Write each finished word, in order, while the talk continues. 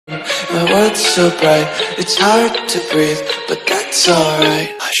My world's so bright, it's hard to breathe, but that's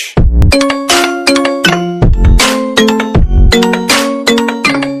alright. Hush.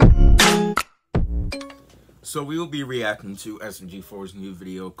 So we will be reacting to SMG4's new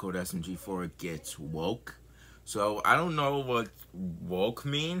video called SMG4 Gets Woke. So I don't know what woke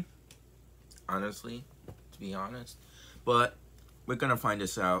mean, honestly, to be honest, but we're gonna find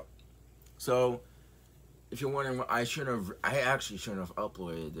this out. So if you're wondering, I actually shouldn't have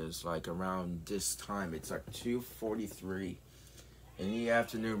uploaded this like around this time. It's like 2:43 in the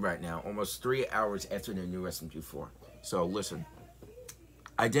afternoon right now, almost 3 hours after the new SMG4. So listen,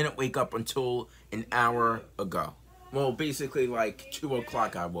 I didn't wake up until an hour ago. Well, basically like 2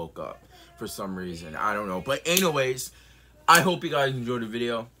 o'clock I woke up for some reason. I don't know. But anyways, I hope you guys enjoyed the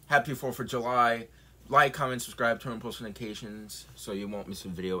video. Happy 4th of July. Like, comment, subscribe, turn on post notifications so you won't miss a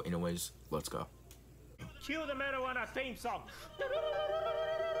video. Anyways, let's go. Cue the marijuana theme song.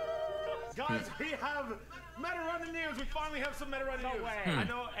 Guys, we have marijuana news. We finally have some marijuana news. I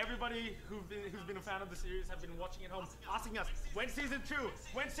know everybody who's been a fan of the series have been watching at home, asking us, when season 2?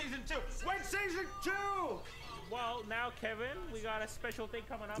 When season 2? When season 2? Well, now, Kevin, we got a special thing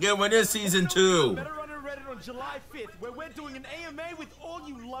coming up. Yeah, when is season 2? Marijuana Reddit on July 5th, where we're doing an AMA with all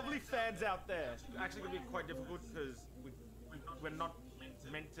you lovely fans out there. It's actually going to be quite difficult because we're not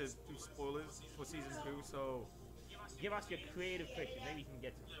meant to do spoilers for season 2, so give us your creative fiction. Maybe you can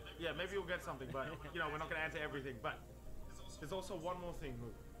get to it. Yeah, maybe we'll get something, but you know, we're not gonna answer everything. But there's also one more thing,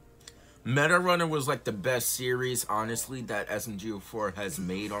 Luke. Meta Runner was like the best series, honestly, that SMG4 has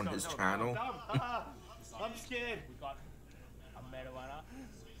made on his channel. I'm scared. We got a marijuana,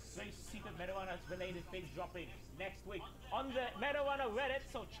 very secret marijuana related things dropping next week on the marijuana Reddit.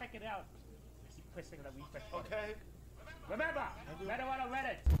 So check it out. Keep pressing the refresh button. Okay. Remember, marijuana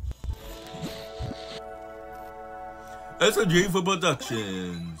Reddit. SMG4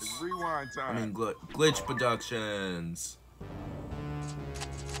 Productions. It's rewind time. I mean, Glitch Productions.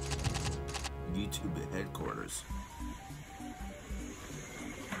 YouTube headquarters.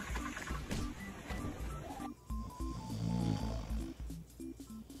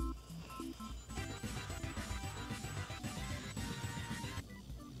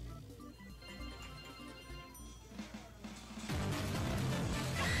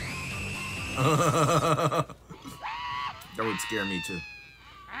 That would scare me too.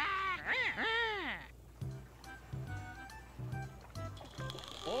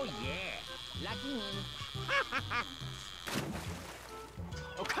 Oh yeah, lucky me.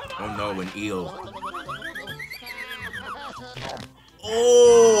 Oh come on! Oh no, an eel.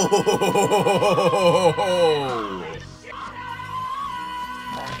 Oh!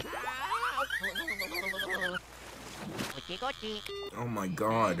 Oh my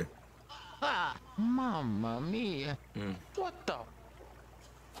god. Mamma mia. What the?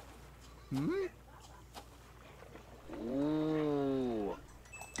 Ooh.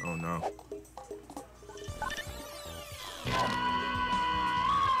 Oh no.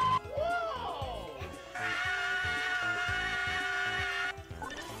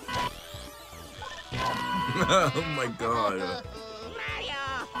 Oh my god. Mario!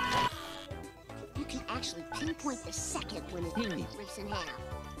 You can actually pinpoint the second when it breaks in half.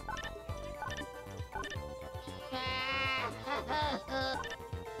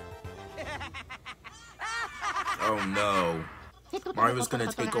 Oh no. Mario's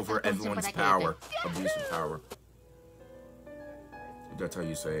gonna take over everyone's power. Abuse of power. That's how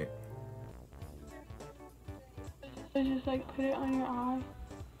you say it. So just like put it on your eye.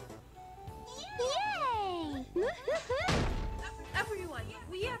 Yay! Everyone,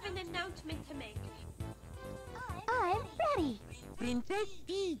 we have an announcement to make. I'm ready. Princess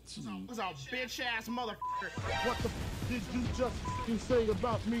Peachy. Who's a bitch-ass motherfucker? What the did you just say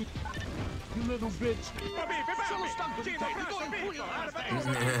about me, you little bitch?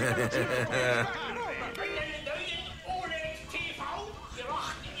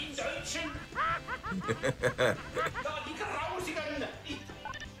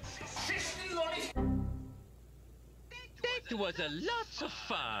 That was a lot of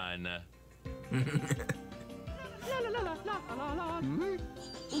fun.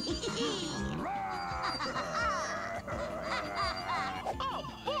 Oh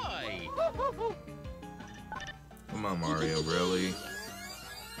boy! Come on, Mario, really?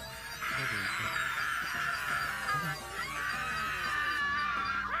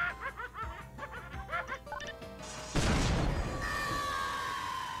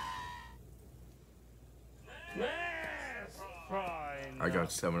 I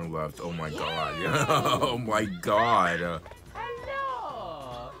got 7 left. Oh my god. Oh my god.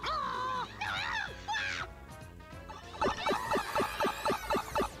 Hello.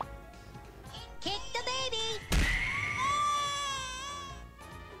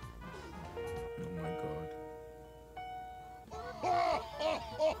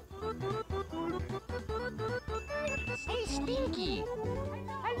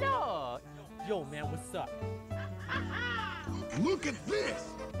 Hello! Yo, man, what's up? Look at this!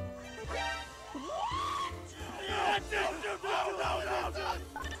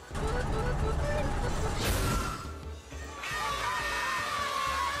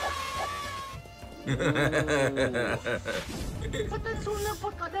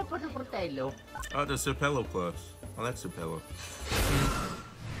 Oh, the Sapello Plus. Oh, that's Sapello.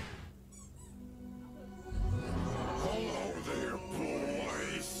 Hello there,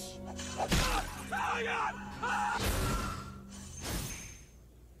 boys!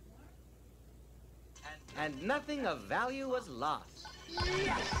 And nothing of value was lost.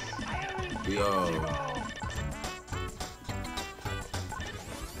 Yo.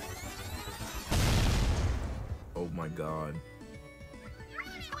 Oh my god.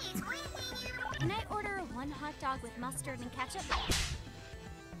 Can I order one hot dog with mustard and ketchup?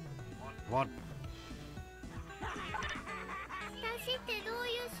 What?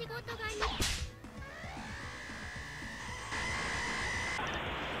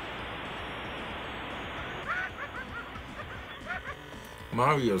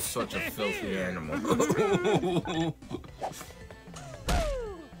 Mario's such a filthy animal.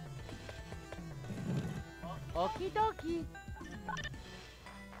 Okie dokie.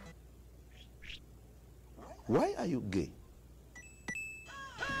 Why are you gay?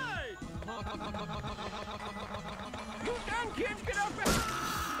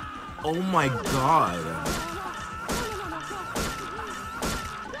 Oh my god.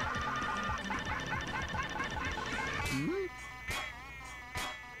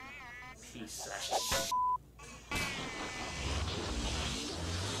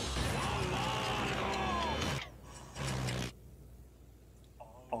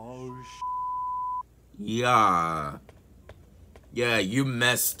 Yeah. Yeah, you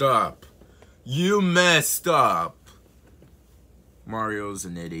messed up. You messed up. Mario's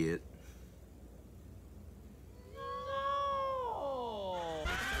an idiot.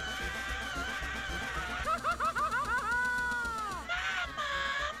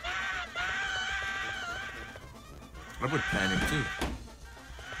 I would panic too.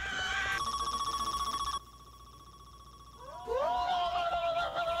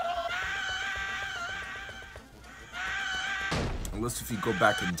 Unless if you go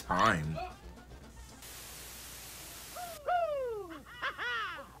back in time.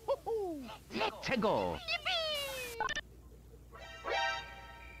 Let's go.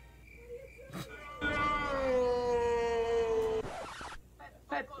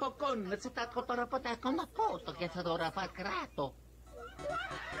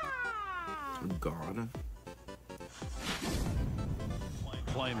 God.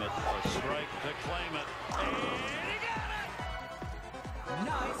 Claim it. A strike to claim it. And he got it!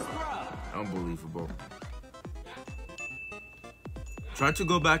 Nice throw. Unbelievable. Try to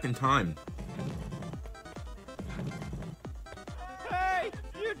go back in time. Hey,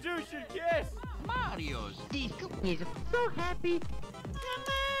 you two should kiss. Mario's disco is so happy. Come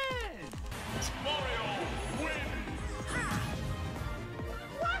on! Mario wins!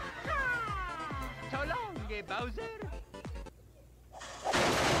 So long, Bowser.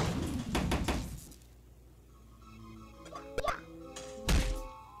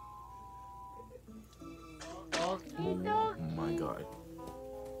 Oh my god.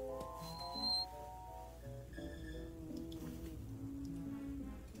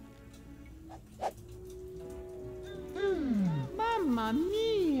 Mamma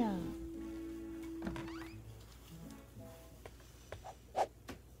mia.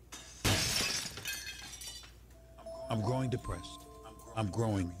 I'm growing depressed. I'm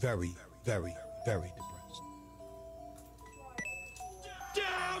growing very, very, very depressed.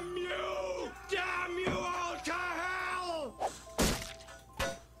 Damn you! Damn you all to hell!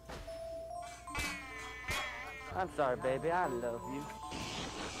 I'm sorry, baby. I love you.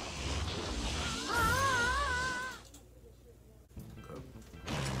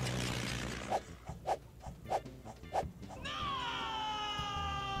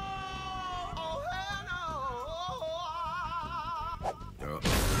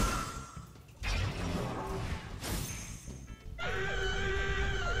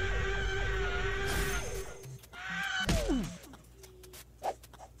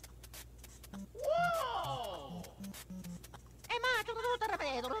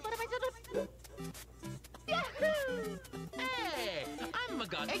 Hey, I'm a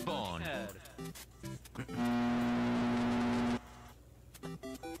god born.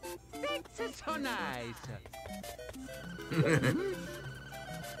 That's so nice.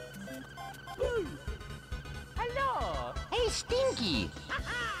 Hello. Hey, Stinky.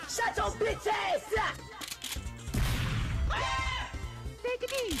 Shut your bitch ass up!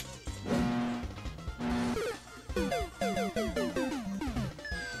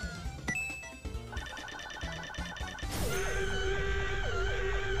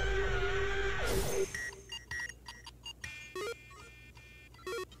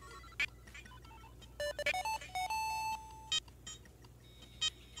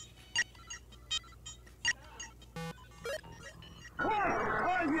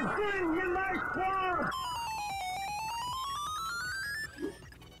 doing, you nice squad?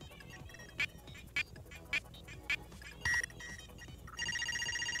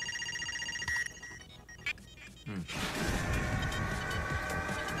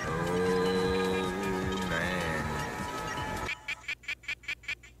 Oh, man.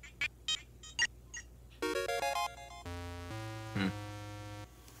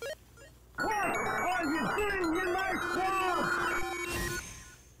 What are you doing, you nice squad?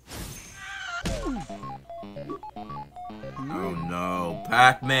 Oh no,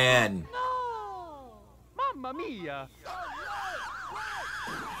 Pac-Man! No! Mamma mia!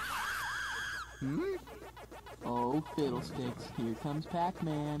 Oh, fiddlesticks. Here comes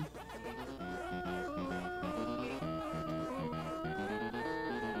Pac-Man.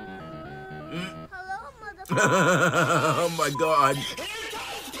 Hello, motherfucker. Oh my god.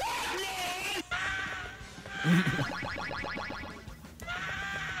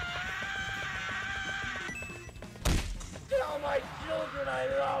 Tell my children I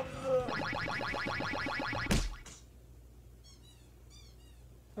love them.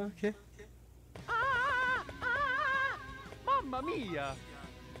 Okay. Mamma mia!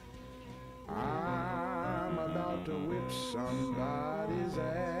 I'm about to whip somebody's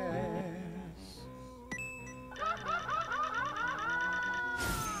ass.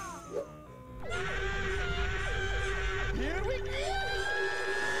 Here we go!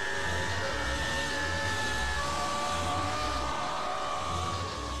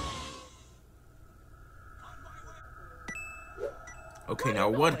 Okay, now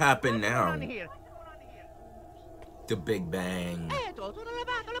what happened now? The Big Bang. What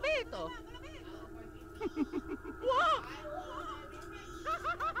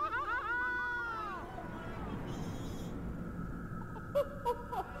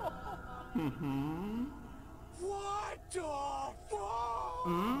the fuck?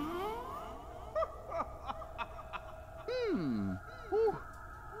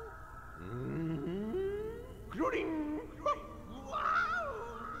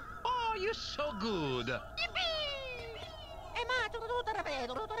 Oh, you're so good! Ma sono tutto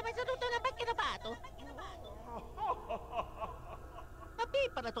rapido, tutto una becchia da pato. Ma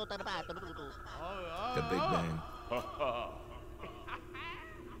pippa la tutta da pato, tutto. The Big Bang.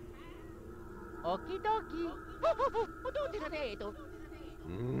 Okidoki. Tutti da detto.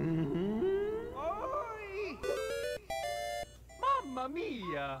 Mamma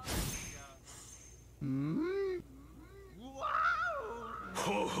mia!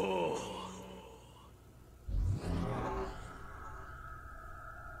 Ho ho!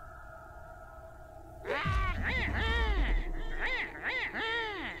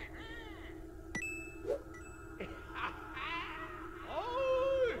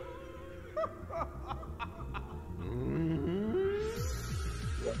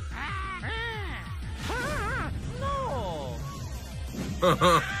 No!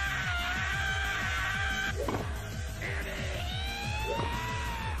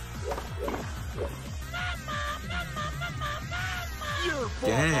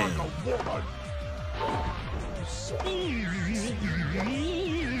 Dang.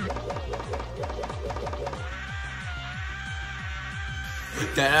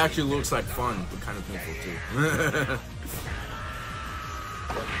 That actually looks like fun, but kind of painful too.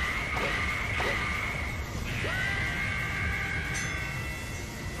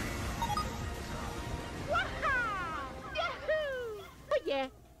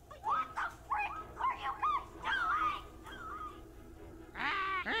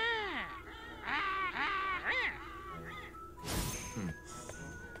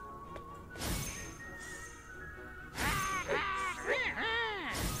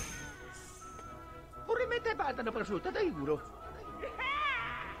 Mette patata prosciutta, dai duro.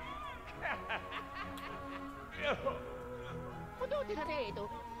 Tutti da detto.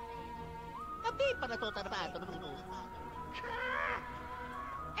 Ma pippa la tutta da pato, tutto.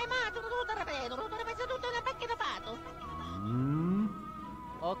 Ma sono tutto rapido, tutto una becchia da pato.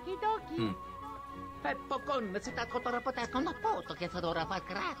 Okidoki. Peppo con si sta cotorapata con la foto che sarà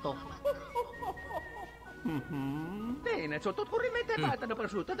raffacrato. Bene, sotto corrimete patata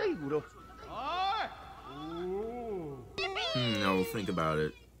prosciutta, dai duro. No, we'll think about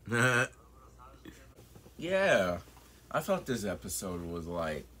it. Yeah, I thought this episode was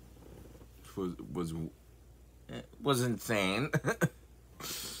like was insane.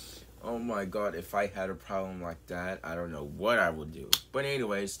 Oh my god, if I had a problem like that, I don't know what I would do. But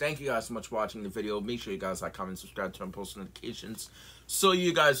anyways, thank you guys so much for watching the video. Make sure you guys like, comment, subscribe, turn on post notifications so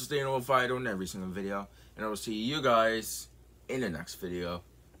you guys will stay notified on every single video. And I will see you guys in the next video.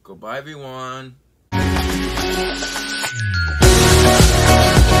 Goodbye, everyone.